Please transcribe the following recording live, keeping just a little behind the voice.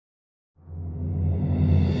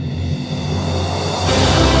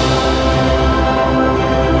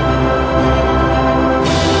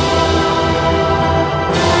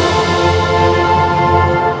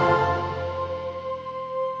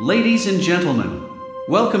Ladies and gentlemen,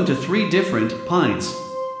 welcome to 3 Different Pints.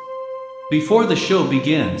 Before the show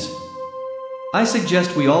begins, I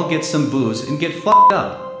suggest we all get some booze and get fucked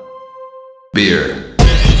up. Beer.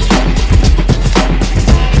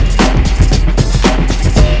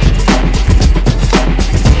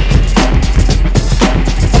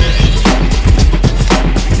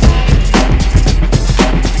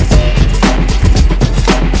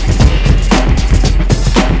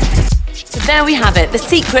 There we have it, the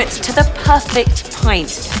secret to the perfect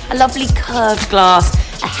pint. A lovely curved glass,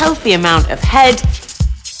 a healthy amount of head.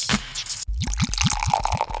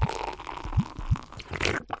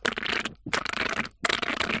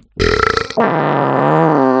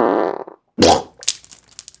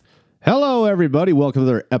 Hello, everybody. Welcome to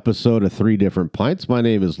another episode of 3 Different Pints. My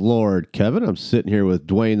name is Lord Kevin. I'm sitting here with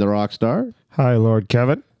Duane the Rockstar. Hi, Lord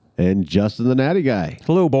Kevin. And Justin the Natty Guy.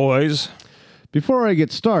 Hello, boys. Before I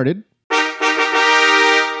get started,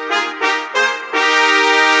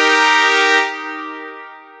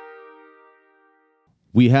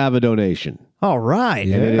 we have a donation. All right.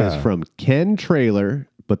 And it is from Ken Trailer,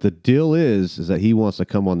 but the deal is that he wants to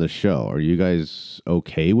come on the show. Are you guys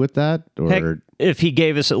okay with that? Or Heck, if he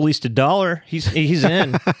gave us at least $1, he's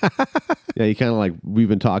in. yeah, he kind of like, we've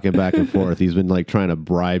been talking back and forth. He's been like trying to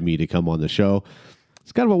bribe me to come on the show.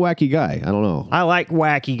 It's kind of a wacky guy. I don't know. I like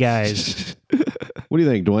wacky guys. What do you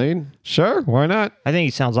think, Duane? Sure, why not? I think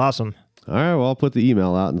he sounds awesome. All right, well, I'll put the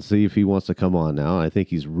email out and see if he wants to come on now. I think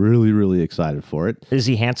he's really, really excited for it. Is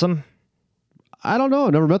he handsome? I don't know.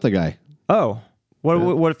 I've never met the guy. Oh,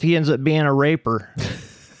 what if he ends up being a raper?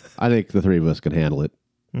 I think the 3 of us can handle it.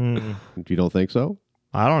 You don't think so?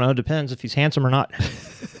 I don't know. Depends if he's handsome or not.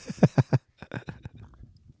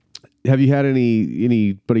 Have you had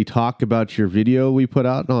anybody talk about your video we put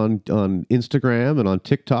out on Instagram and on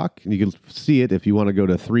TikTok? And you can see it if you want to go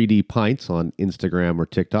to 3D Pints on Instagram or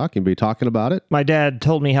TikTok. Anybody talking about it? My dad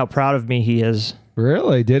told me how proud of me he is.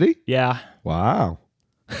 Really? Did he? Yeah. Wow.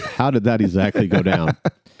 How did that exactly go down?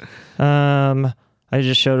 I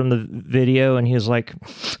just showed him the video and he was like,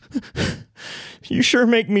 "You sure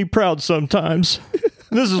make me proud sometimes.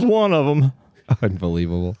 This is one of them."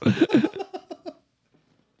 Unbelievable.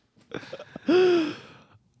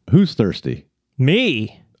 Who's thirsty?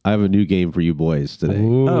 Me? I have a new game for you boys today.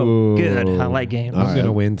 Ooh. Oh, good. I like games. I'm going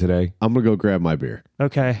to win today. I'm going to go grab my beer.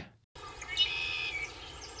 Okay.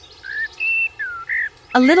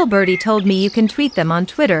 A little birdie told me you can tweet them on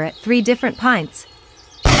Twitter at 3 Different Pints.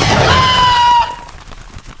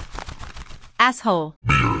 Asshole.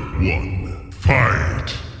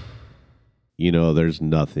 Fight. You know, there's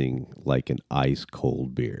nothing like an ice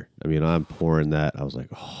cold beer. I mean, I'm pouring that. I was like,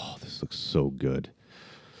 oh, this looks so good.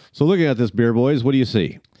 So looking at this beer, boys, what do you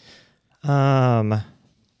see? Oh,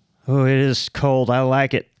 it is cold. I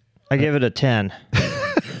like it. I give it a 10.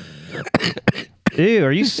 Ew,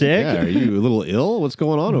 are you sick? Yeah, are you a little ill? What's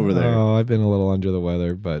going on over there? Oh, I've been a little under the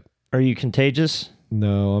weather, but Are you contagious?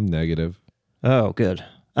 no, I'm negative. Oh, good.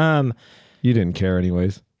 You didn't care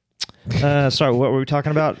anyways. Sorry, what were we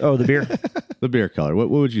talking about? Oh, the beer? The beer color. What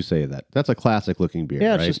would you say of that? That's a classic looking beer,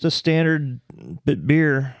 Yeah, right? it's just a standard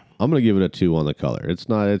beer. I'm going to give it a 2 on the color. It's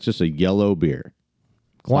just a yellow beer.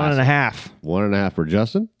 Classic. 1.5. 1.5 for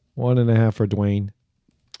Justin. 1.5 for Duane.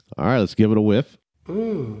 All right, let's give it a whiff.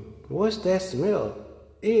 What's that smell?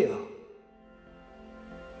 Ew.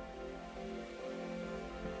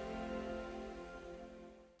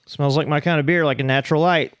 Smells like my kind of beer, like a natural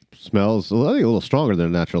light. Smells, I think, a little stronger than a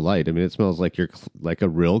natural light. I mean, it smells like like a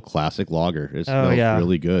real classic lager. It smells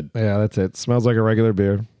really good. Yeah, that's it. Smells like a regular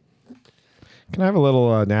beer. Can I have a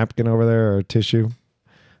little napkin over there or a tissue?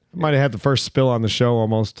 I might have had the first spill on the show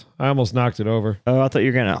almost. I almost knocked it over. Oh, I thought you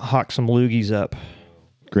were going to hawk some loogies up.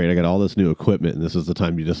 Great, I got all this new equipment, and this is the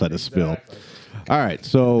time you decide to spill. All right,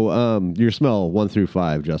 so your smell, 1 through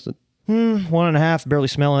 5, Justin. 1.5, barely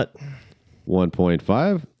smell it.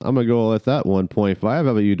 1.5. I'm going to go with that, 1.5. How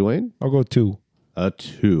about you, Duane? I'll go 2. A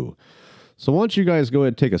 2. So why don't you guys go ahead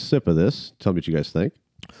and take a sip of this. Tell me what you guys think.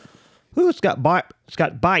 Ooh, it's got bite. It's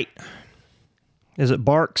got bite. Is it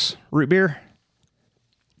Barks root beer?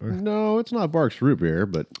 No, it's not Barks root beer,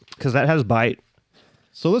 but... Because that has bite.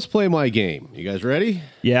 So let's play my game. You guys ready?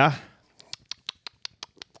 Yeah.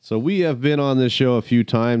 So we have been on this show a few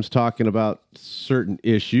times talking about certain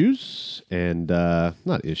issues, and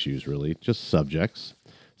not issues really, just subjects.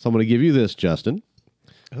 So I'm going to give you this, Justin.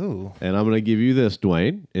 Ooh. And I'm going to give you this,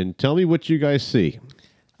 Duane, and tell me what you guys see.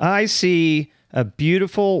 I see a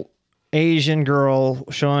beautiful Asian girl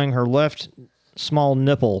showing her left small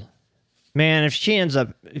nipple. Man, if she ends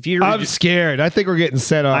up, I'm scared. I think we're getting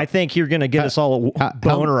set up. I think you're going to get us all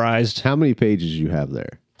bonerized. How many pages you have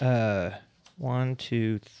there? 1,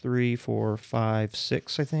 2, 3, 4, 5,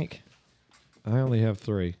 6, I think. I only have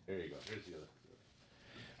 3.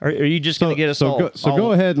 Are you just going to get us all?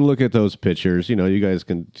 Go ahead and look at those pictures. You know, you guys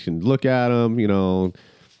can look at them. You know,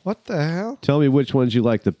 What the hell? tell me which ones you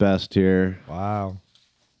like the best here. Wow.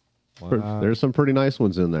 There's some pretty nice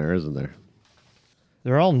ones in there, isn't there?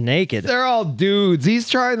 They're all naked. They're all dudes. He's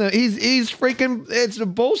trying to. He's freaking. It's the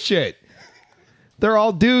bullshit. They're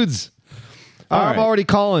all dudes. I'm right. already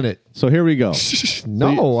calling it. So here we go.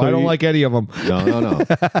 No, I don't like any of them. No.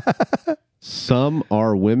 Some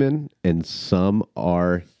are women and some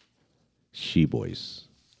are she boys.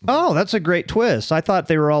 Oh, that's a great twist. I thought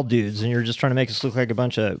they were all dudes, and you're just trying to make us look like a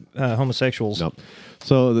bunch of homosexuals. No.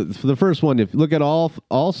 So for the first one, if you look at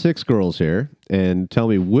all 6 girls here and tell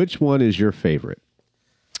me which one is your favorite.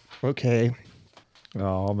 Okay.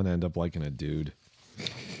 Oh, I'm gonna end up liking a dude.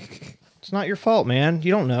 It's not your fault, man.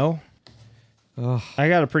 You don't know. Ugh. I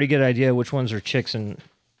got a pretty good idea which ones are chicks and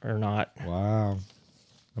or not. Wow.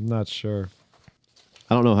 I'm not sure.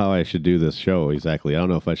 I don't know how I should do this show exactly. I don't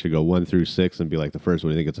know if I should go 1 through 6 and be like the first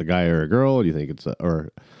one. Do you think it's a guy or a girl? Or do you think it's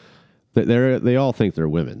they all think they're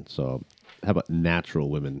women? So how about natural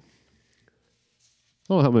women?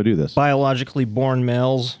 I don't know how I'm gonna do this. Biologically born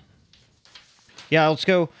males. Yeah, let's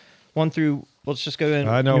go 1 through. Let's just go in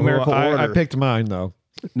I know. numerical order. I picked mine though.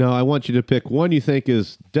 No, I want you to pick one you think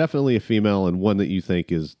is definitely a female and one that you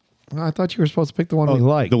think is I thought you were supposed to pick the one we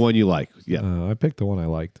liked. the one you like. Yeah. I picked the one I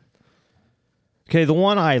liked. Okay, the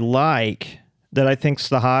one I like that I think's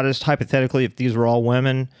the hottest, hypothetically, if these were all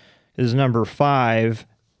women, is number 5.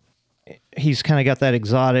 He's kind of got that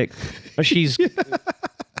exotic. She's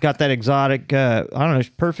got that exotic. I don't know,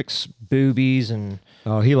 perfect boobies and.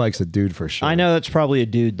 Oh, he likes a dude for sure. I know that's probably a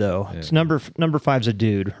dude though. Yeah. It's number 5's a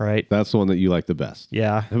dude, right? That's the one that you like the best.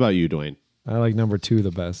 Yeah. How about you, Duane? I like number 2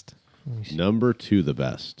 the best. Number 2 the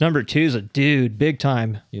best. Number 2's a dude, big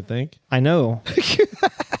time. You think? I know.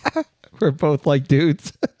 We're both like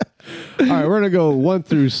dudes. All right, we're gonna go 1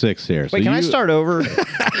 through 6 here. Wait, can I start over?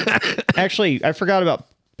 Actually, I forgot about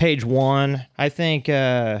page 1. I think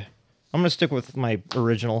I'm gonna stick with my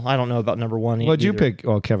original. I don't know about number 1. What'd you pick?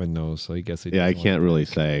 Oh, Kevin knows, so I guess he. Yeah, I doesn't can't like really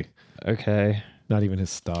say. Okay. Not even his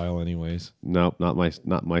style, anyways. Nope, not my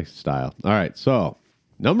style. All right, so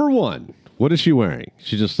number 1. What is she wearing?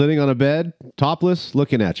 She's just sitting on a bed, topless,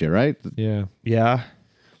 looking at you, right? Yeah. Yeah.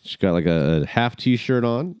 She's got like a half t-shirt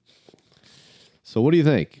on. So what do you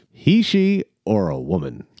think? He, she, or a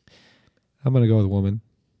woman? I'm gonna go with woman.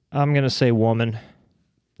 I'm gonna say woman.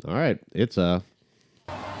 All right, it's a.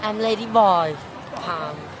 I'm Lady Boy.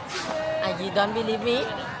 And you don't believe me?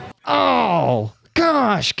 Oh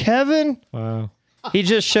gosh, Kevin. Wow. He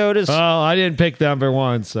just showed us. Well, I didn't pick number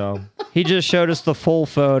 1, so. He just showed us the full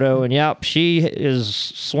photo, and yep, she is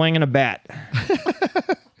swinging a bat.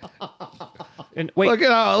 And wait,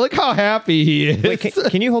 Look how happy he is. wait,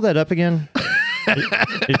 can you hold that up again?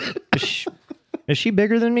 Is she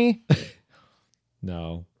bigger than me?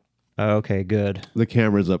 No. Oh, okay, good. The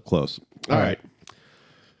camera's up close. All right.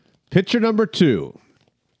 Picture number 2.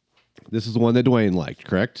 This is the one that Duane liked,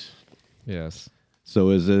 correct? Yes. So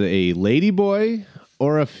is it a lady boy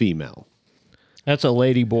or a female? That's a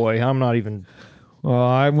lady boy. I'm not even. Well,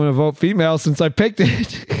 I'm gonna vote female since I picked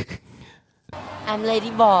it. I'm Lady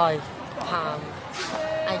Boy.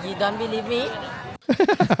 And you don't believe me?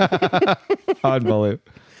 Unbelievable.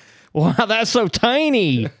 Wow, that's so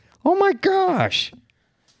tiny. Oh my gosh.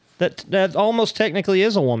 That almost technically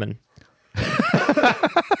is a woman.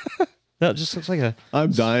 That just looks like a.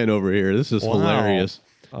 I'm dying over here. This is Wow. hilarious.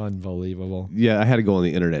 Unbelievable. Yeah, I had to go on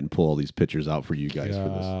the internet and pull all these pictures out for you guys for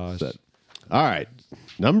this set. All right.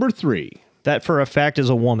 Number 3. That for a fact is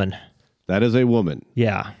a woman. That is a woman.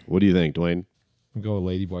 Yeah. What do you think, Duane? I'm going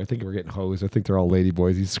with ladyboy. I think we're getting hosed. I think they're all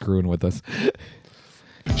ladyboys. He's screwing with us.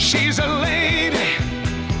 She's a lady.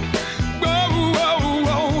 Whoa, whoa,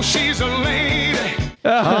 whoa, she's a lady.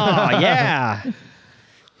 Oh, yeah.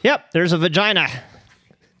 Yep, there's a vagina.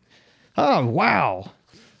 Oh, wow.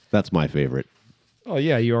 That's my favorite. Oh,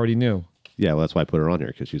 yeah, you already knew. Yeah, well, that's why I put her on here,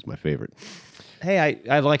 because she's my favorite. Hey,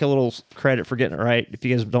 I'd like a little credit for getting it right, if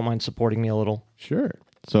you guys don't mind supporting me a little. Sure.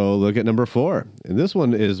 So look at number 4. And this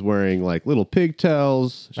one is wearing like little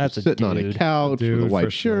pigtails. She's That's a sitting on a dude. couch with a Dude, white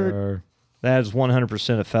for shirt. sure. That is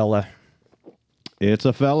 100% a fella. It's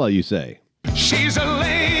a fella, you say. She's a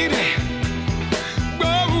lady.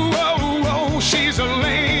 Whoa, whoa, whoa, she's a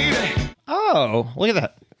lady. Oh, look at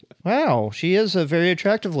that. Wow, she is a very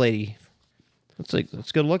attractive lady.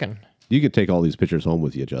 That's good looking. You could take all these pictures home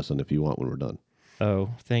with you, Justin, if you want when we're done. Oh,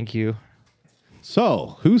 thank you.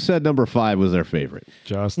 So, who said number 5 was their favorite?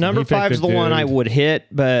 Justin. Number He picked 5's the one dude. I would hit,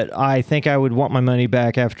 but I think I would want my money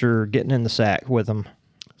back after getting in the sack with him.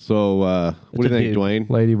 So, what do you a think, dude. Duane?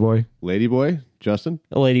 Lady boy. Ladyboy? Justin?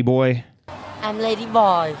 A lady boy. I'm Lady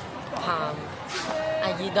Boy.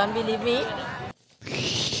 And you don't believe me?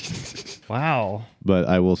 Wow. But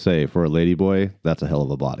I will say, for a ladyboy, that's a hell of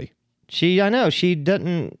a body. I know, she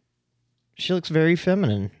looks very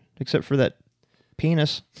feminine, except for that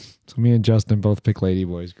penis. So me and Justin both pick lady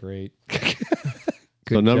boys. Great.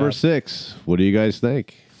 So number job. 6, what do you guys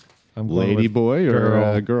think? I'm going Lady with boy or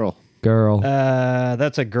girl. girl? Girl.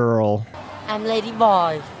 That's a girl. I'm Lady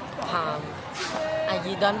Boy. And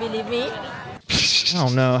you don't believe me? I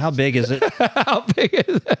don't know. How big is it? How big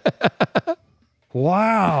is it?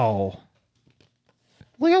 Wow.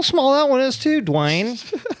 Look how small that one is too, Duane.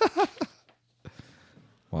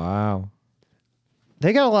 Wow.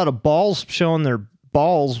 They got a lot of balls showing their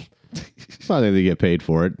balls. I think they get paid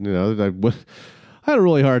for it. You know, I had a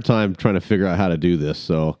really hard time trying to figure out how to do this.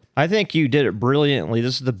 So I think you did it brilliantly.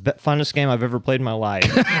 This is the funnest game I've ever played in my life.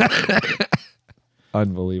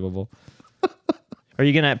 Unbelievable. Are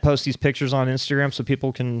you going to post these pictures on Instagram so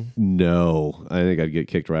people can... no, I think I'd get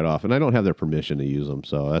kicked right off. And I don't have their permission to use them.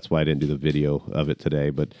 So that's why I didn't do the video of it today.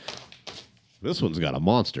 But this one's got a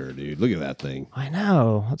monster, dude. Look at that thing. I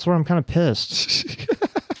know. That's where I'm kind of pissed.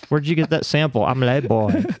 Where'd you get that sample? I'm a lady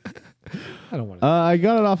boy. I don't want to. I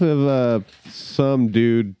got it off of some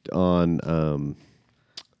dude on,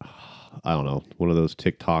 I don't know, one of those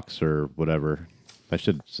TikToks or whatever. I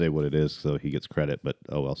should say what it is so he gets credit, but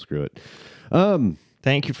oh well, screw it.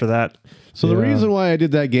 Thank you for that. So the Yeah. reason why I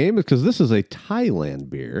did that game is because this is a Thailand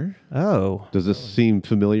beer. Oh. Does this seem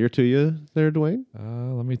familiar to you there, Duane?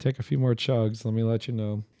 Let me take a few more chugs. Let me let you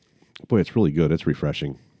know. Boy, it's really good. It's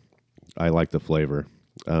refreshing. I like the flavor.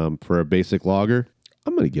 For a basic lager,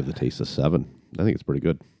 I'm going to give the taste a 7. I think it's pretty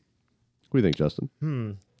good. What do you think,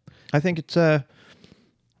 Justin? I think it's a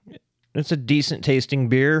decent tasting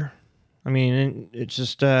beer. I mean, it's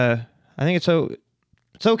just I think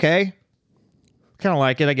it's okay. Kind of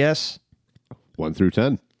like it, I guess. 1 through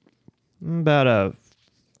 10. About a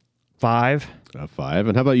 5. A 5.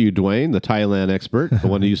 And how about you, Duane, the Thailand expert, the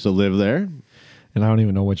one who used to live there? And I don't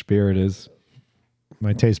even know which beer it is.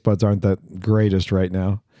 My taste buds aren't that greatest right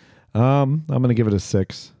now. I'm going to give it a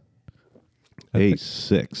 6. A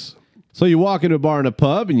 6. So you walk into a bar and a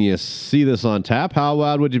pub and you see this on tap. How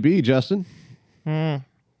loud would you be, Justin? About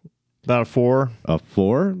a 4. A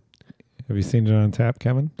 4? Have you seen it on tap,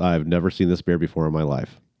 Kevin? I've never seen this beer before in my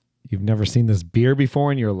life. You've never seen this beer before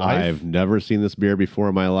in your life? I've never seen this beer before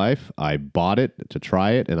in my life. I bought it to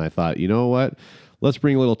try it, and I thought, you know what? Let's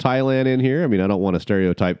bring a little Thailand in here. I mean, I don't want to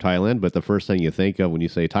stereotype Thailand, but the first thing you think of when you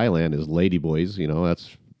say Thailand is ladyboys. You know,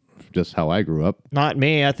 that's just how I grew up. Not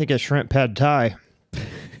me. I think it's shrimp pad thai.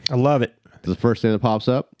 I love it. The first thing that pops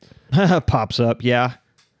up? Pops up, yeah.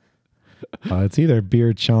 It's either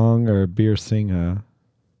beer chong or beer singha.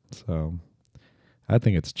 So I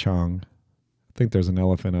think it's chong. I think there's an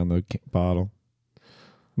elephant on the bottle.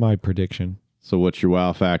 My prediction. So what's your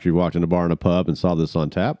wow factor? You walked in a bar and a pub and saw this on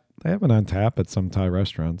tap? They have it on tap at some Thai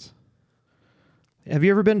restaurants. Have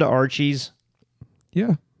you ever been to Archie's?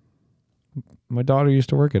 Yeah. My daughter used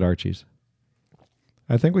to work at Archie's.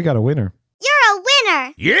 I think we got a winner. You're a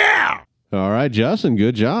winner! Yeah! All right, Justin,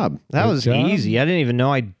 good job. That Good was job. easy. I didn't even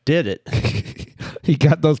know I did it. He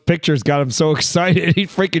got those pictures, got him so excited. He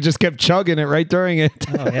freaking just kept chugging it right during it.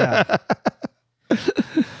 Oh, yeah.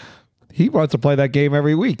 He wants to play that game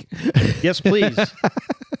every week. Yes, please.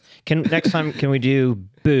 Next time, can we do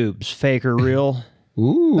boobs, fake or real?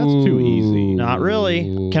 Ooh. That's too easy. Not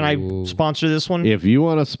really. Can I sponsor this one? If you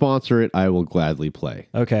want to sponsor it, I will gladly play.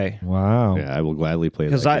 Okay. Wow. Yeah, I will gladly play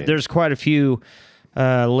that Because game. there's quite a few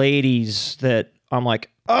ladies that I'm like,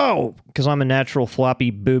 oh, because I'm a natural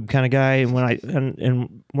floppy boob kind of guy,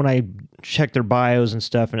 and when I check their bios and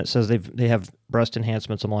stuff, and it says they have breast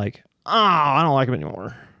enhancements, I'm like, oh, I don't like them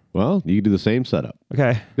anymore. Well, you can do the same setup.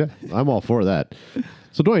 Okay. Yeah, I'm all for that.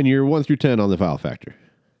 So, Duane, you're 1 through 10 on the foul factor.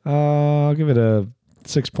 I'll give it a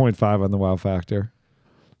 6.5 on the wow factor.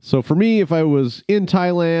 So for me, if I was in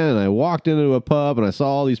Thailand and I walked into a pub and I saw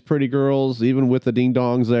all these pretty girls, even with the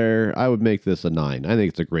ding-dongs there, I would make this a 9. I think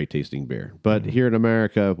it's a great tasting beer. But here in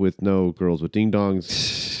America, with no girls with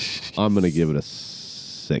ding-dongs, I'm going to give it a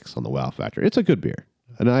 6 on the wow factor. It's a good beer,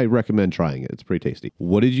 and I recommend trying it. It's pretty tasty.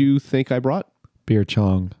 What did you think I brought? Beer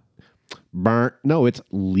chong. Burnt. No, it's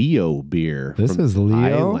Leo beer. This from is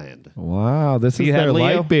Leo? Thailand. Wow, this is You had their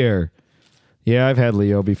Leo? light beer. Yeah, I've had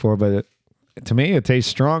Leo before, but to me, it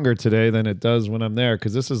tastes stronger today than it does when I'm there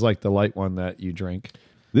because this is like the light one that you drink.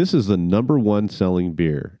 This is the number one selling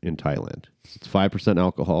beer in Thailand. It's 5%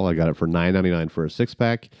 alcohol. I got it for $9.99 for a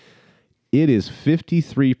 6-pack. It is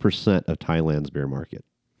 53% of Thailand's beer market.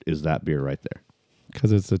 Is that beer right there?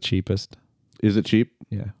 Because it's the cheapest. Is it cheap?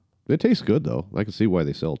 Yeah. It tastes good, though. I can see why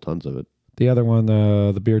they sell tons of it. The other one,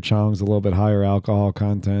 the beer Chong's a little bit higher alcohol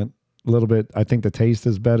content. A little bit, I think the taste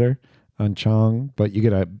is better on Chong, but you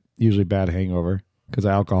get a usually bad hangover because the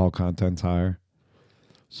alcohol content's higher.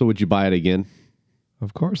 So would you buy it again?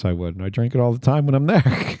 Of course I would. I drink it all the time when I'm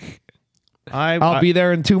there. I'll I'll be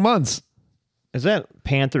there in 2 months. Is that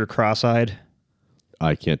Panther cross-eyed?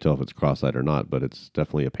 I can't tell if it's cross-eyed or not, but it's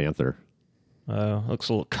definitely a Panther. Looks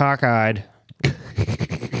a little cockeyed,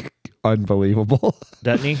 Unbelievable.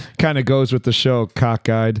 doesn't he? Kind of goes with the show,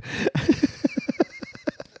 cockeyed.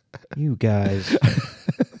 You guys.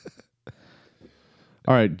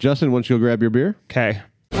 All right, Justin, why don't you go grab your beer? Okay.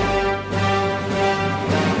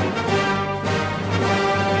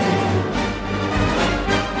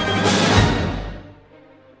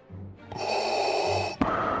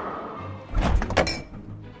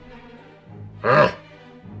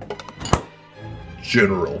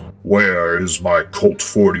 General, where is my Colt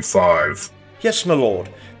 45? Yes, my lord.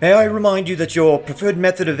 May I remind you that your preferred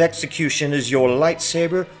method of execution is your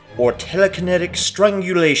lightsaber or telekinetic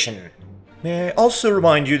strangulation. May I also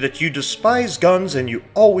remind you that you despise guns and you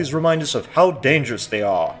always remind us of how dangerous they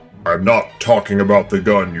are. I'm not talking about the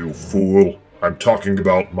gun, you fool. I'm talking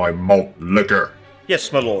about my malt liquor.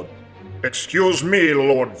 Yes, my lord. Excuse me,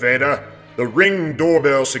 Lord Vader. The Ring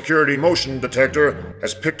doorbell security motion detector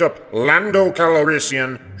has picked up Lando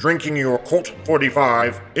Calrissian drinking your Colt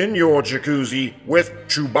 45 in your jacuzzi with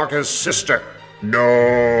Chewbacca's sister.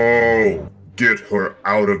 No! Get her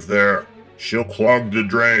out of there. She'll clog the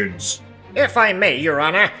drains. If I may, Your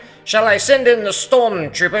Honor, shall I send in the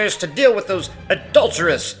stormtroopers to deal with those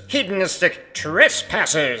adulterous, hedonistic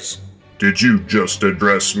trespassers? Did you just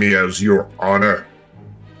address me as Your Honor?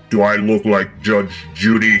 Do I look like Judge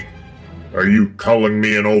Judy? Are you calling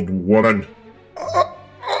me an old woman?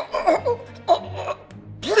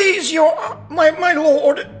 Please, my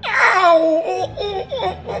lord.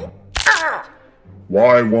 Ow!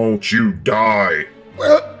 Why won't you die?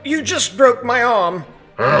 Well, you just broke my arm.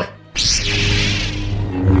 Huh?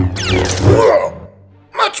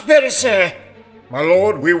 Much better, sir. My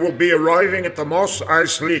lord, we will be arriving at the Mos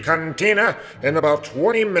Eisley Cantina in about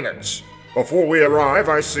 20 minutes. Before we arrive,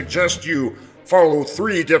 I suggest you follow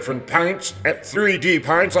 3 different pints at 3D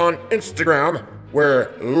Pints on Instagram,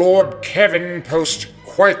 where Lord Kevin posts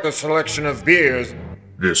quite the selection of beers.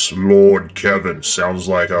 This Lord Kevin sounds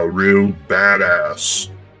like a real badass.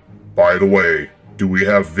 By the way, do we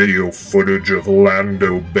have video footage of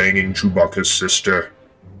Lando banging Chewbacca's sister?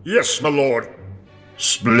 Yes, my lord.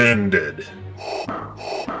 Splendid.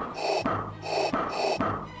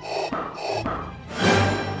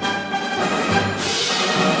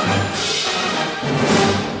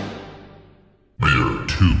 Beer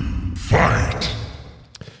 2, fight.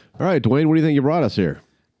 All right, Duane, what do you think you brought us here?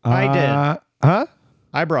 I did. Huh?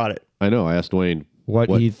 I brought it. I know. I asked Duane What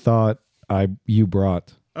he thought you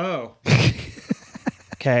brought. Oh.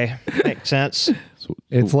 Okay. Makes sense.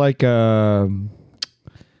 It's like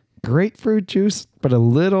grapefruit juice, but a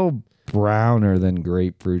little browner than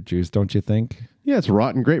grapefruit juice, don't you think? Yeah, it's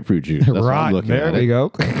rotten grapefruit juice. That's what I'm Rotten. looking There at we it.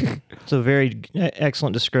 go. It's a very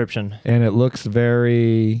excellent description. And it looks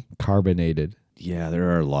very carbonated. Yeah, there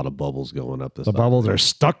are a lot of bubbles going up this The side. bubbles are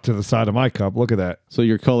stuck to the side of my cup. Look at that. So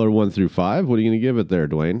your color 1 through 5, what are you going to give it there,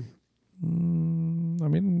 Duane? I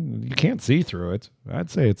mean, you can't see through it. I'd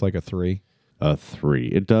say it's like a 3. A 3.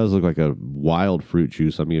 It does look like a wild fruit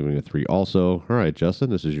juice. I'm giving it a 3 also. All right, Justin,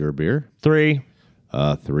 this is your beer. 3.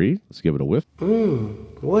 3. Let's give it a whiff.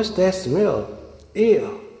 What's that smell?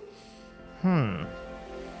 Ew.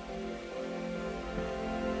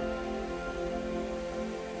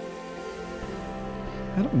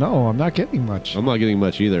 I don't know. I'm not getting much. I'm not getting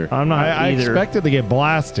much either. I'm not I either. expected to get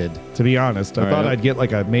blasted, to be honest. I All thought right. I'd get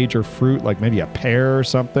like a major fruit, like maybe a pear or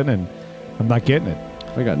something, and I'm not getting it.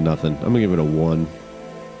 I got nothing. I'm going to give it a 1.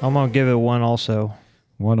 I'm going to give it 1 also.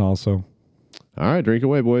 1 also. All right, drink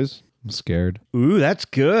away, boys. I'm scared. Ooh, that's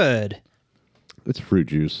good. It's fruit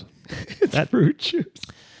juice. That fruit juice.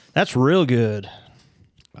 That's real good.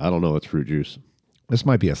 I don't know. It's fruit juice. This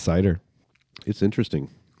might be a cider. It's interesting.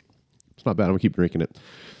 It's not bad. I'm going to keep drinking it.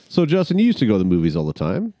 So, Justin, you used to go to the movies all the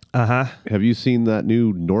time. Uh-huh. Have you seen that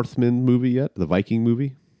new Northman movie yet? The Viking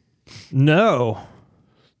movie? No.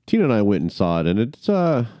 Tina and I went and saw it, and it's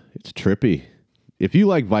trippy. If you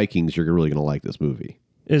like Vikings, you're really going to like this movie.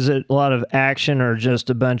 Is it a lot of action or just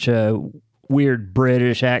a bunch of weird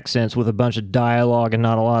British accents with a bunch of dialogue and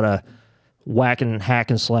not a lot of whack and hack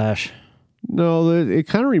and slash. No, it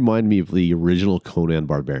kind of reminded me of the original Conan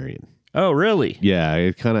Barbarian. Oh, really? Yeah,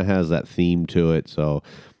 it kind of has that theme to it, so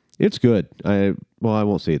it's good. I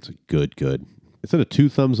won't say it's good. Instead of 2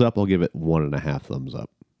 thumbs up, I'll give it 1.5 thumbs up.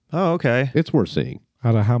 Oh, okay. It's worth seeing.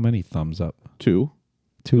 Out of how many thumbs up? 2.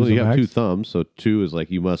 Two. Well, you have 2 thumbs, so 2 is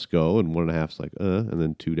like you must go, and 1.5 is like and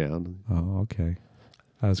then 2 down. Oh, okay.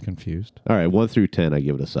 I was confused. All right, 1 through 10, I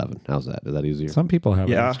give it a 7. How's that? Is that easier? Some people have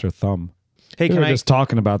an extra thumb. Hey, we can were I just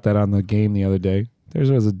talking about that on the game the other day? There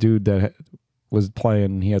was a dude that was playing,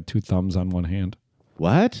 and he had 2 thumbs on one hand.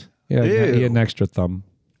 What? Yeah, he had Ew. an extra thumb.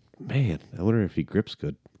 Man, I wonder if he grips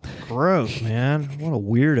good. Gross, man. What a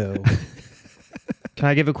weirdo. Can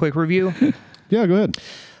I give a quick review? Yeah, go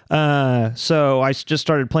ahead. So I just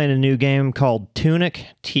started playing a new game called Tunic,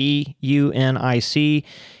 Tunic,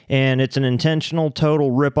 and it's an intentional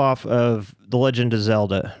total ripoff of The Legend of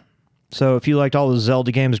Zelda. So if you liked all the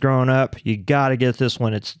Zelda games growing up, you got to get this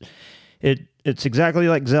one. It's exactly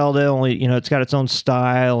like Zelda, only it's got its own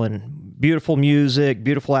style and beautiful music,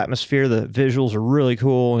 beautiful atmosphere. The visuals are really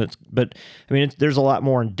cool. But there's a lot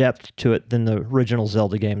more in depth to it than the original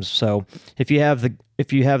Zelda games. So if you have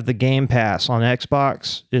the Game Pass on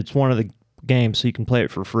Xbox, it's one of the games, so you can play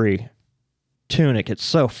it for free. Tunic, it's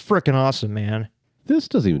so freaking awesome, man. This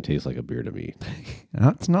doesn't even taste like a beer to me.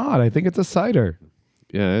 It's not. I think it's a cider.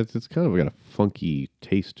 Yeah, it's kind of got a funky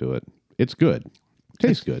taste to it. It's good.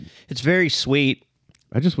 Tastes good. It's very sweet.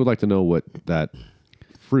 I just would like to know what that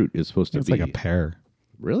fruit is supposed to It's be. like a pear.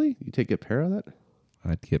 Really? You take a pear out of that?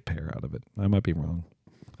 I'd get pear out of it. I might be wrong.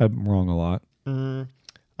 I'm wrong a lot.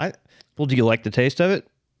 Well, do you like the taste of it?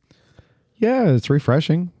 Yeah, it's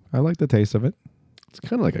refreshing. I like the taste of it. It's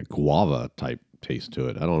kind of like a guava type taste to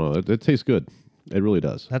it. I don't know. It tastes good. It really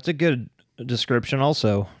does. That's a good description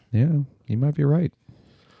also. Yeah, you might be right.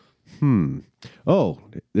 Oh,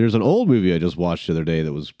 there's an old movie I just watched the other day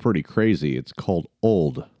that was pretty crazy. It's called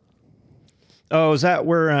Old. Oh, is that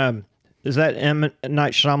where is that M.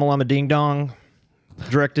 Night Shyamalan Ding Dong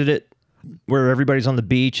directed it? Where everybody's on the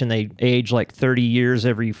beach and they age like 30 years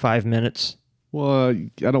every 5 minutes? Well, I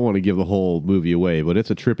don't want to give the whole movie away, but it's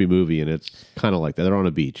a trippy movie and it's kind of like that. They're on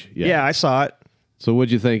a beach. Yeah, I saw it. So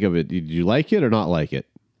what'd you think of it? Did you like it or not like it?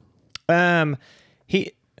 M.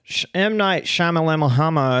 Night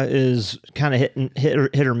Shyamalan is kind of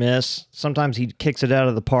hit or miss. Sometimes he kicks it out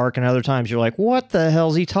of the park, and other times you're like, what the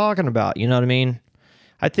hell's he talking about? You know what I mean?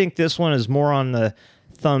 I think this one is more on the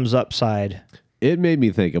thumbs up side. It made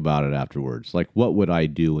me think about it afterwards. Like, what would I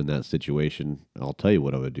do in that situation? I'll tell you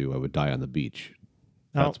what I would do. I would die on the beach.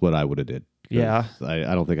 That's what I would have did. Yeah. I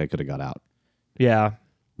don't think I could have got out. Yeah.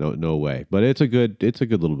 No way. But it's a good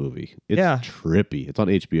little movie. It's trippy. It's on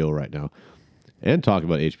HBO right now. And talk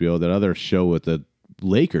about HBO, that other show with the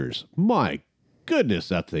Lakers. My goodness,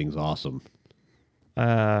 that thing's awesome.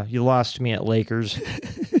 You lost me at Lakers.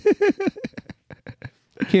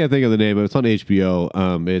 I can't think of the name, but it's on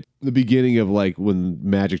HBO. It's the beginning of like when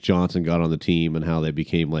Magic Johnson got on the team and how they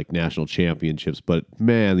became like national championships. But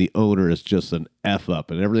man, the owner is just an F up,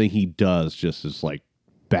 and everything he does just is like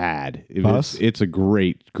bad. It's a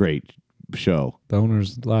great show. The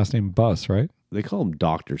owner's last name Bus, right? They call him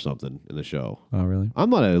Doctor something in the show. Oh, really? I'm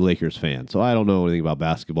not a Lakers fan, so I don't know anything about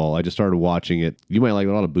basketball. I just started watching it. You might like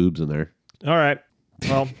a lot of boobs in there. All right.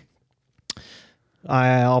 Well,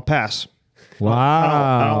 I'll pass. Wow.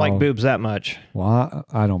 I don't like boobs that much. Wow.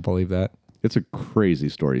 I don't believe that. It's a crazy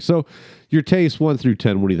story. So your taste 1 through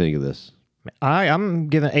 10, what do you think of this? I'm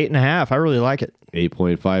giving it 8.5. I really like it.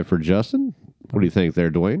 8.5 for Justin. What do you think there,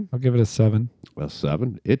 Duane? I'll give it a 7. A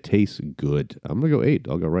 7. It tastes good. I'm going to go 8.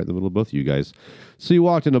 I'll go right in the middle of both of you guys. So you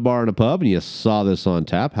walked in a bar and a pub and you saw this on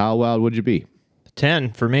tap. How wild would you be?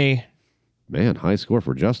 10 for me. Man, high score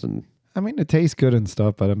for Justin. I mean, it tastes good and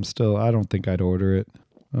stuff, but I don't think I'd order it.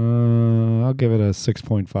 I'll give it a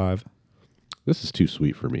 6.5. This is too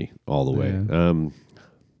sweet for me all the way. Yeah.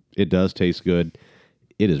 It does taste good.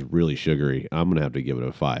 It is really sugary. I'm going to have to give it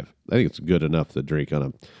a 5. I think it's good enough to drink on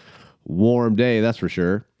a warm day, that's for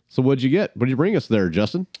sure. So what'd you get? What'd you bring us there,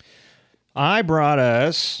 Justin? I brought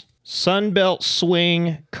us Sunbelt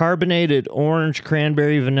Swing Carbonated Orange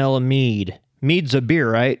Cranberry Vanilla Mead. Mead's a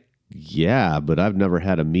beer, right? Yeah, but I've never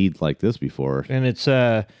had a mead like this before. And it's,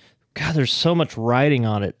 God, there's so much writing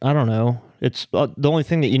on it. I don't know. It's the only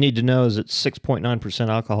thing that you need to know is it's 6.9%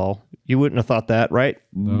 alcohol. You wouldn't have thought that, right?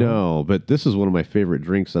 No, but this is one of my favorite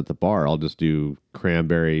drinks at the bar. I'll just do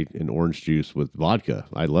cranberry and orange juice with vodka.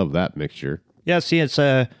 I love that mixture. Yeah, see, it's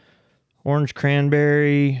orange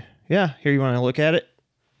cranberry. Yeah, here, you want to look at it?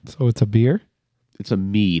 So it's a beer? It's a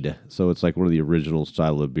mead. So it's like one of the original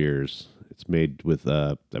style of beers. It's made with,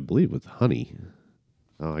 I believe, with honey.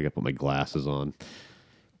 Oh, I got to put my glasses on.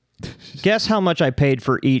 Guess how much I paid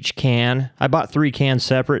for each can? I bought 3 cans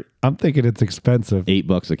separate. I'm thinking it's expensive.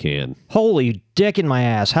 $8 a can. Holy dick in my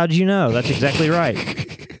ass. How'd you know? That's exactly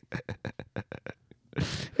right.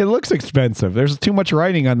 It looks expensive. There's too much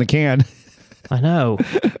writing on the can. I know.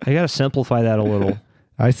 I got to simplify that a little.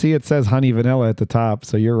 I see it says honey vanilla at the top,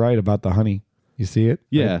 so you're right about the honey. You see it?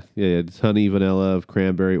 Yeah, yeah, it's honey, vanilla,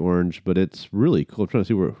 cranberry, orange, but it's really cool. I'm trying to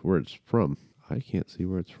see where it's from. I can't see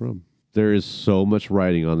where it's from. There is so much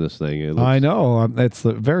writing on this thing. It looks, I know. It's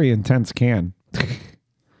a very intense can. It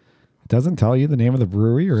doesn't tell you the name of the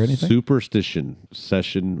brewery or anything? Superstition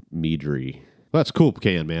Session Meadery. That's a cool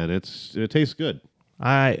can, man. It tastes good.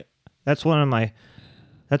 That's at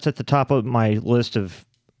the top of my list of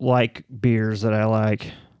beers that I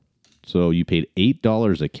like. So you paid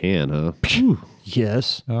 $8 a can, huh?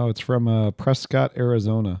 Yes. Oh, it's from Prescott,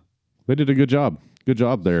 Arizona. They did a good job. Good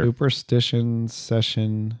job there.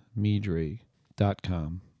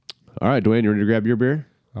 Superstitionsessionmeadery.com. All right, Duane, you ready to grab your beer?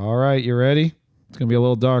 All right, you ready? It's going to be a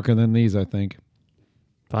little darker than these, I think.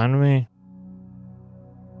 Fine with me.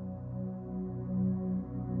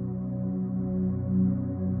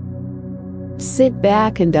 Sit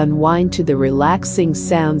back and unwind to the relaxing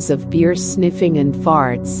sounds of beer sniffing and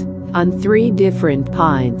farts on 3 Different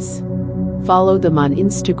Pints. Follow them on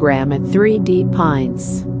Instagram at 3D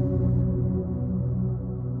Pints.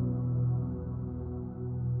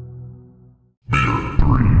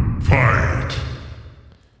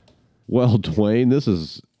 Well, Duane, this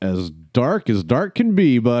is as dark can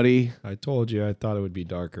be, buddy. I told you I thought it would be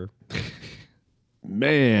darker.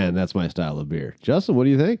 Man, that's my style of beer. Justin, what do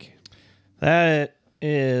you think?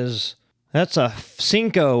 That's a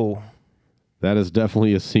Cinco. That is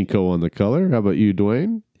definitely a Cinco on the color. How about you,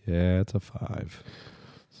 Duane? Yeah, it's a 5.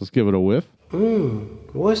 So let's give it a whiff.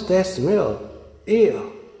 What's that smell?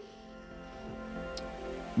 Ew.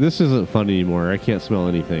 This isn't fun anymore. I can't smell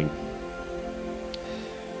anything.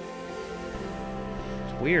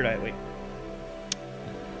 It's weird.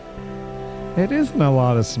 It isn't a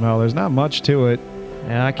lot of smell. There's not much to it.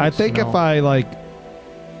 Yeah, I think if I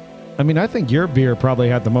I think your beer probably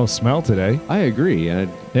had the most smell today. I agree.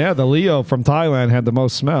 Yeah, the Leo from Thailand had the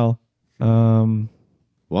most smell. Well,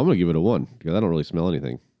 I'm going to give it a 1 because I don't really smell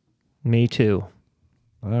anything. Me too.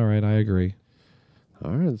 All right, I agree.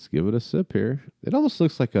 All right, let's give it a sip here. It almost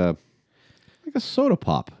looks like a soda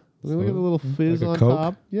pop. Look at the little fizz like a on Coke?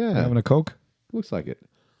 top. Yeah. Having a Coke? Looks like it.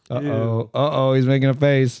 Uh-oh, he's making a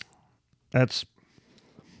face. That's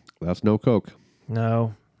no Coke.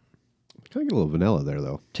 No. Kind of get a little vanilla there,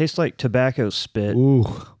 though. Tastes like tobacco spit. Ooh,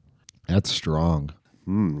 that's strong.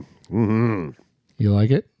 Mm-hmm. You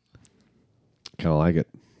like it? Kind of like it.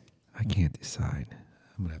 I can't decide.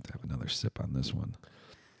 I'm going to have another sip on this one.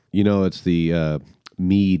 You know, it's the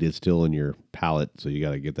mead is still in your palate, so you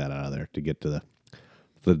got to get that out of there to get to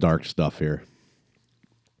the dark stuff here.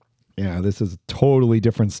 Yeah, this is a totally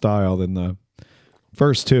different style than the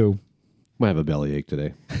first 2. Might have a bellyache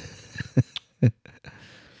today.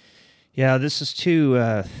 Yeah, this is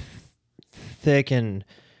too thick and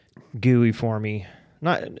gooey for me.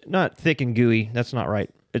 Not thick and gooey. That's not right.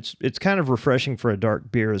 It's kind of refreshing for a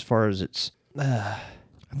dark beer as far as it's. I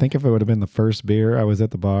think if it would have been the first beer I was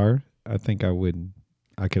at the bar, I think I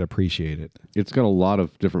could appreciate it. It's got a lot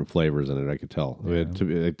of different flavors in it. I could tell. Yeah.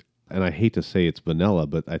 And I hate to say it's vanilla,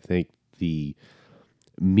 but I think the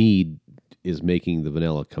mead is making the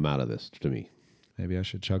vanilla come out of this to me. Maybe I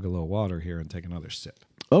should chug a little water here and take another sip.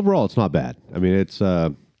 Overall, it's not bad. I mean, it's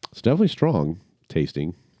definitely strong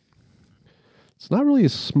tasting. It's not really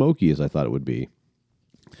as smoky as I thought it would be.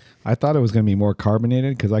 I thought it was going to be more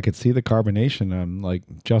carbonated because I could see the carbonation on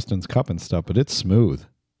Justin's cup and stuff, but it's smooth.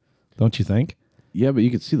 Don't you think? Yeah, but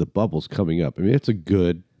you can see the bubbles coming up. I mean, it's a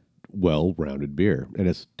good, well-rounded beer, and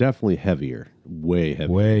it's definitely heavier, way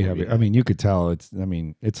heavier. Way heavier. I mean, you could tell it's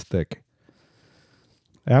thick.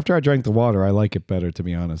 After I drank the water, I like it better, to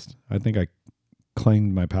be honest. I think I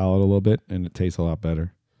cleaned my palate a little bit, and it tastes a lot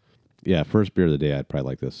better. Yeah, first beer of the day, I'd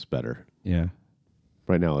probably like this better. Yeah.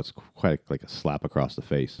 Right now, it's quite like a slap across the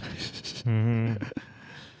face. Mm-hmm.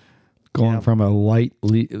 Going from a light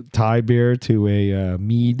Thai beer to a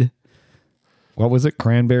mead. What was it?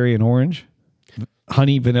 Cranberry and orange?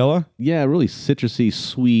 Honey vanilla? Yeah, really citrusy,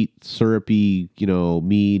 sweet, syrupy,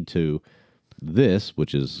 mead to this,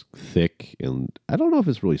 which is thick. And I don't know if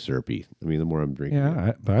it's really syrupy. I mean, the more I'm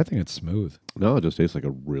drinking but I think it's smooth. No, it just tastes like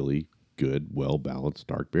a really good, well-balanced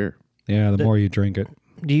dark beer. Yeah, the more you drink it.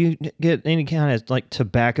 Do you get any kind of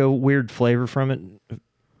tobacco weird flavor from it?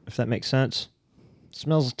 If that makes sense. It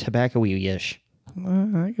smells tobacco-y-ish.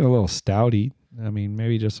 I get a little stouty. I mean,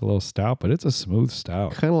 maybe just a little stout, but it's a smooth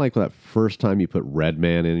stout. Kind of like that first time you put Red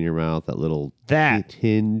Man in your mouth, that little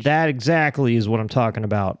tinge. That exactly is what I'm talking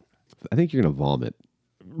about. I think you're going to vomit.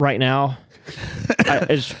 Right now,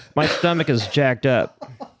 my stomach is jacked up.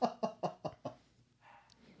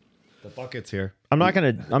 The bucket's here. I'm not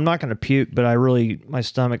gonna puke, but my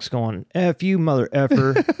stomach's going, F you, mother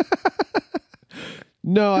effer.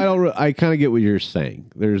 No, I don't. I kind of get what you're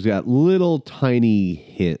saying. There's that little tiny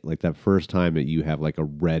hint, like that first time that you have like a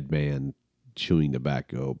Red Man chewing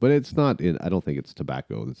tobacco, but it's not. I don't think it's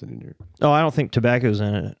tobacco that's in here. Oh, I don't think tobacco's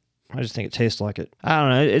in it. I just think it tastes like it. I don't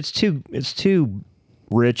know. It's too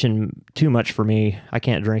rich and too much for me. I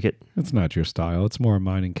can't drink it. It's not your style. It's more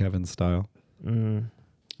mine and Kevin's style.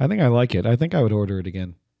 I think I like it. I think I would order it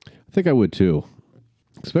again. I think I would too,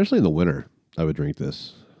 especially in the winter. I would drink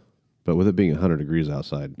this, but with it being 100 degrees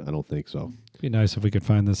outside, I don't think so. Be nice if we could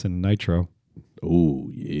find this in nitro. Oh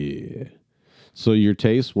yeah. So your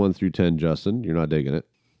taste 1 through 10, Justin. You're not digging it.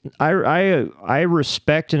 I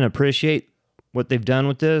respect and appreciate what they've done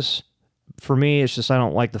with this. For me, it's just I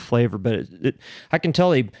don't like the flavor, but I can tell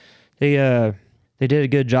they did a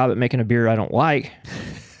good job at making a beer I don't like.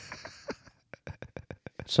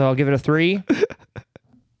 So I'll give it a 3.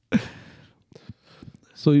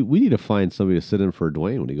 So we need to find somebody to sit in for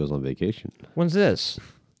Duane when he goes on vacation. When's this?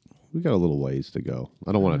 We got a little ways to go.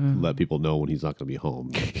 I don't want to let people know when he's not going to be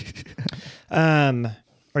home.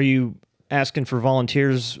 Are you asking for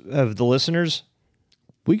volunteers of the listeners?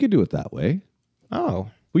 We could do it that way. Oh.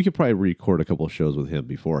 We could probably record a couple of shows with him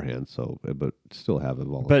beforehand, but still have a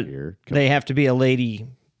volunteer. But they have to be a lady,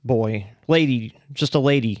 just a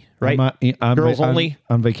lady, right? Girls only?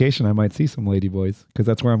 On vacation, I might see some lady boys because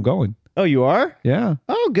that's where I'm going. Oh, you are? Yeah.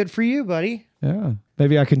 Oh, good for you, buddy. Yeah.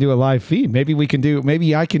 Maybe I can do a live feed. Maybe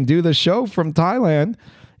I can do the show from Thailand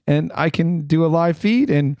and I can do a live feed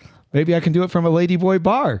and maybe I can do it from a ladyboy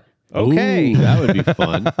bar. Okay. Ooh, that would be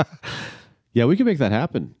fun. Yeah, we can make that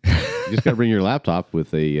happen. You just got to bring your laptop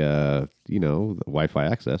with a, Wi-Fi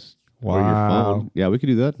access. Wow. Or your phone. Yeah, we could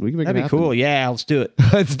do that. We can make That'd it be cool. Yeah, let's do it.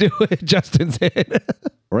 Let's do it. Justin's in.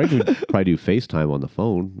 Or I could probably do FaceTime on the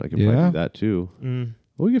phone. I can probably do that too.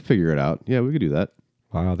 We could figure it out. Yeah, we could do that.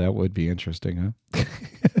 Wow, that would be interesting, huh?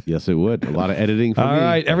 Yes, it would. A lot of editing for me. All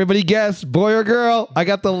right, everybody guess, boy or girl? I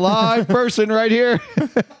got the live person right here.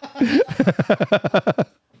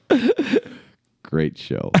 Great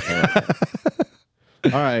show.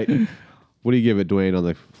 All right. What do you give it, Duane, on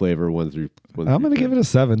the flavor 1 through 1? I'm going to give it a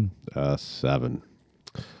 7. 7.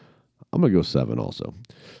 I'm going to go 7 also.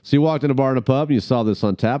 So you walked in a bar and a pub and you saw this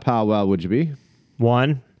on tap. How well would you be?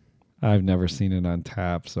 1. I've never seen it on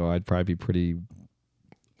tap, so I'd probably be pretty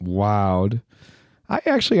wowed. I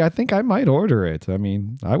think I might order it. I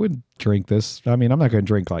mean, I would drink this. I mean, I'm not going to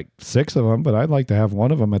drink like 6 of them, but I'd like to have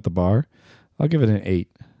one of them at the bar. I'll give it an 8.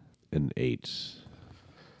 An 8.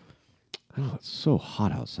 Oh, it's so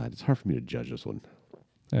hot outside. It's hard for me to judge this one.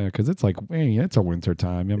 Yeah, because it's like, hey, it's a winter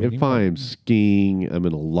time. I mean, if I'm skiing, I'm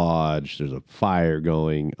in a lodge, there's a fire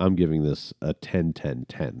going, I'm giving this a 10, 10,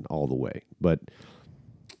 10 all the way. But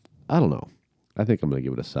I don't know. I think I'm going to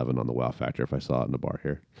give it a 7 on the wow factor if I saw it in the bar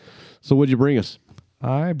here. So what'd you bring us?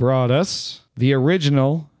 I brought us the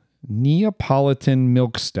original Neapolitan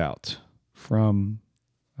Milk Stout from,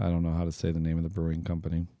 I don't know how to say the name of the brewing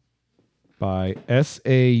company, by Saugatuck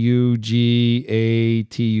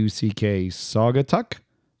Saugatuck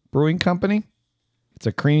Brewing Company. It's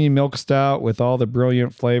a creamy milk stout with all the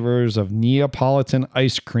brilliant flavors of Neapolitan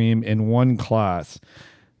ice cream in one glass.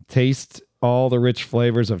 Taste all the rich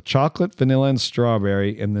flavors of chocolate, vanilla, and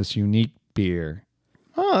strawberry in this unique beer.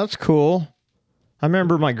 Oh, that's cool. I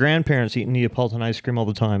remember my grandparents eating Neapolitan ice cream all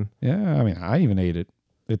the time. Yeah, I mean, I even ate it.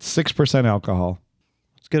 It's 6% alcohol.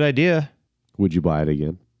 It's a good idea. Would you buy it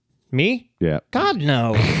again? Me? Yeah. God,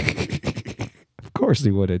 no. Of course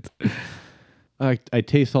he wouldn't. I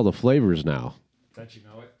taste all the flavors now. Don't you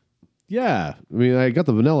know it? Yeah. I mean, I got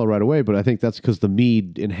the vanilla right away, but I think that's because the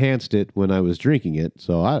mead enhanced it when I was drinking it.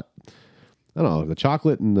 So I don't know, the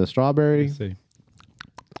chocolate and the strawberry. Let's see.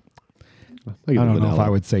 I don't know if I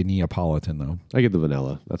would say Neapolitan though. I get the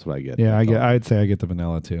vanilla. That's what I get. Yeah, I'd say I get the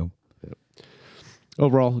vanilla too. Yeah.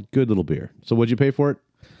 Overall, good little beer. So what'd you pay for it?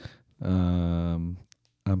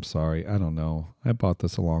 I'm sorry, I don't know. I bought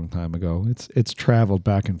this a long time ago. It's traveled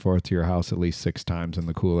back and forth to your house at least 6 times in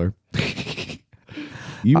the cooler.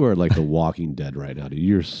 You are like the Walking Dead right now, dude.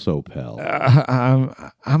 You're so pale.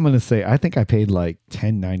 I'm gonna say I think I paid like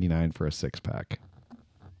 $10.99 for a 6-pack.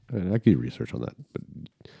 I could do research on that, but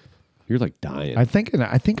you're like dying. I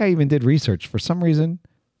think I even did research. For some reason,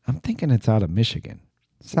 I'm thinking it's out of Michigan.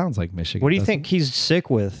 Sounds like Michigan. What do you think he's sick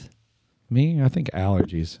with? Me? I think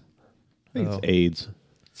allergies. think it's AIDS.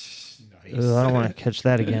 Nice. I don't want to catch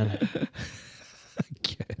that again.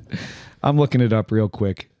 I'm looking it up real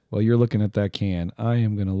quick. While you're looking at that can, I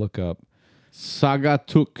am going to look up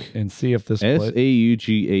Sagatuck and see if this Saugatuck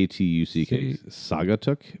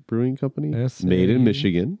Sagatuck Brewing Company, made in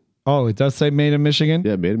Michigan. Oh, it does say made in Michigan?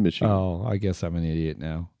 Yeah, made in Michigan. Oh, I guess I'm an idiot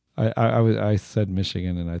now. I said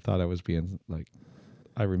Michigan and I thought I was being like,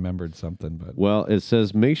 I remembered something, but well, it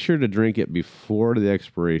says make sure to drink it before the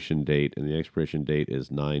expiration date, and the expiration date is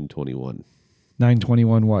 9/21.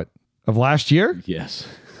 9/21 what? Of last year? Yes.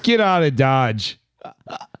 Get out of Dodge.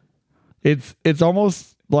 It's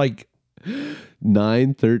almost like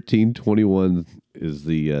 9/13/21 is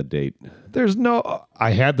the date. There's no.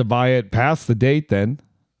 I had to buy it past the date then.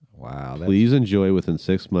 Wow. Please enjoy within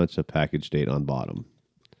 6 months of package date on bottom.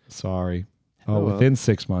 Sorry. Oh, within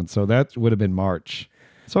 6 months. So that would have been March.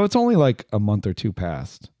 So it's only like a month or two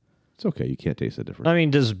past. It's okay. You can't taste the difference. I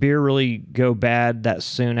mean, does beer really go bad that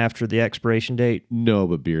soon after the expiration date? No,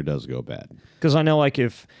 but beer does go bad. Because I know, like,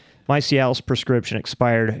 if my Cialis prescription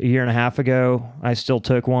expired a year and a half ago, I still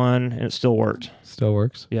took one, and it still worked. Still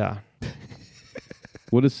works? Yeah.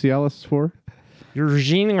 What is Cialis for? You're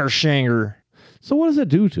Jeaninger Shanger. So what does it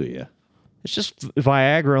do to you? It's just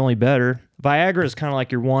Viagra, only better. Viagra is kind of like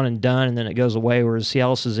you're one and done, and then it goes away, whereas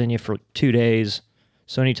Cialis is in you for 2 days.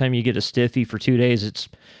 So anytime you get a stiffy for 2 days, it's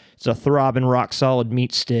a throbbing, rock-solid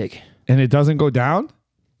meat stick. And it doesn't go down?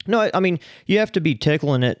 No, I mean, you have to be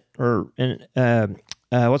tickling it, or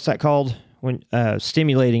what's that called? When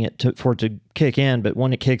stimulating it for it to kick in, but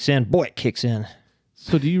when it kicks in, boy, it kicks in.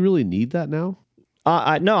 So do you really need that now?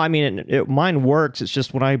 No, I mean, mine works. It's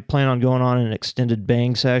just when I plan on going on an extended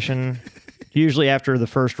bang session, usually after the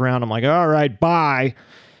first round, I'm like, all right, bye.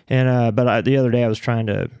 And but the other day I was trying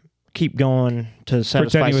to keep going to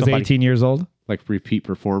satisfy Pretend he was somebody. 18 years old? Like repeat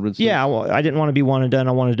performance? Yeah, well, I didn't want to be one and done.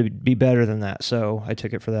 I wanted to be better than that, so I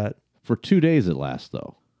took it for that. For 2 days it lasts,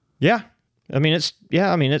 though. Yeah. I mean,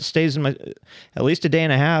 it stays in my at least a day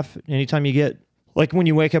and a half. Anytime you get, like when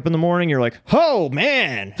you wake up in the morning, you're like, oh,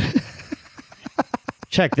 man.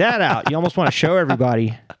 Check that out. You almost want to show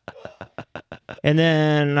everybody. And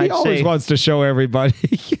then He always wants to show everybody.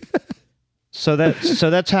 So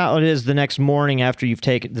that's how it is the next morning after you've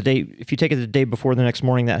taken the day. If you take it the day before, the next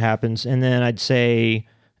morning that happens. And then I'd say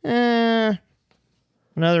another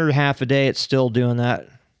half a day, it's still doing that.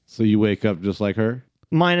 So you wake up just like her?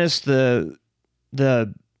 Minus the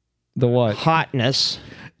what? Hotness.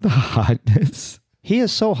 The hotness. He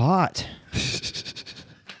is so hot.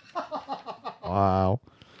 Wow.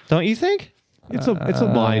 Don't you think? It's a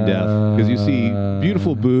mind F because you see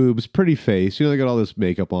beautiful boobs, pretty face. You know, they got all this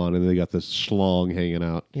makeup on and they got this schlong hanging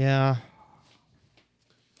out. Yeah.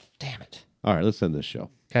 Damn it. All right, let's end this show.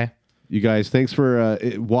 Okay. You guys, thanks for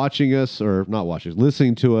watching us, or not watching,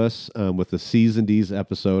 listening to us with the C's and D's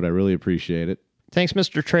episode. I really appreciate it. Thanks,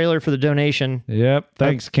 Mr. Trailer, for the donation. Yep.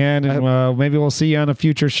 Thanks, Ken. And maybe we'll see you on a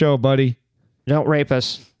future show, buddy. Don't rape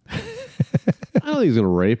us. I don't think he's going to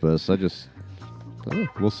rape us.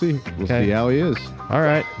 We'll see. We'll see how he is. All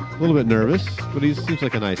right. A little bit nervous, but he seems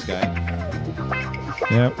like a nice guy.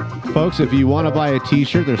 Yep. Folks, if you want to buy a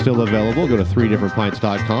t-shirt, they're still available. Go to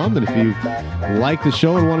 3differentpints.com. And if you like the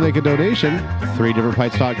show and want to make a donation,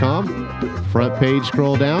 3differentpints.com. Front page,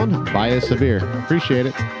 scroll down, buy us a beer. Appreciate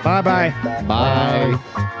it. Bye-bye.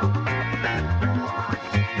 Bye.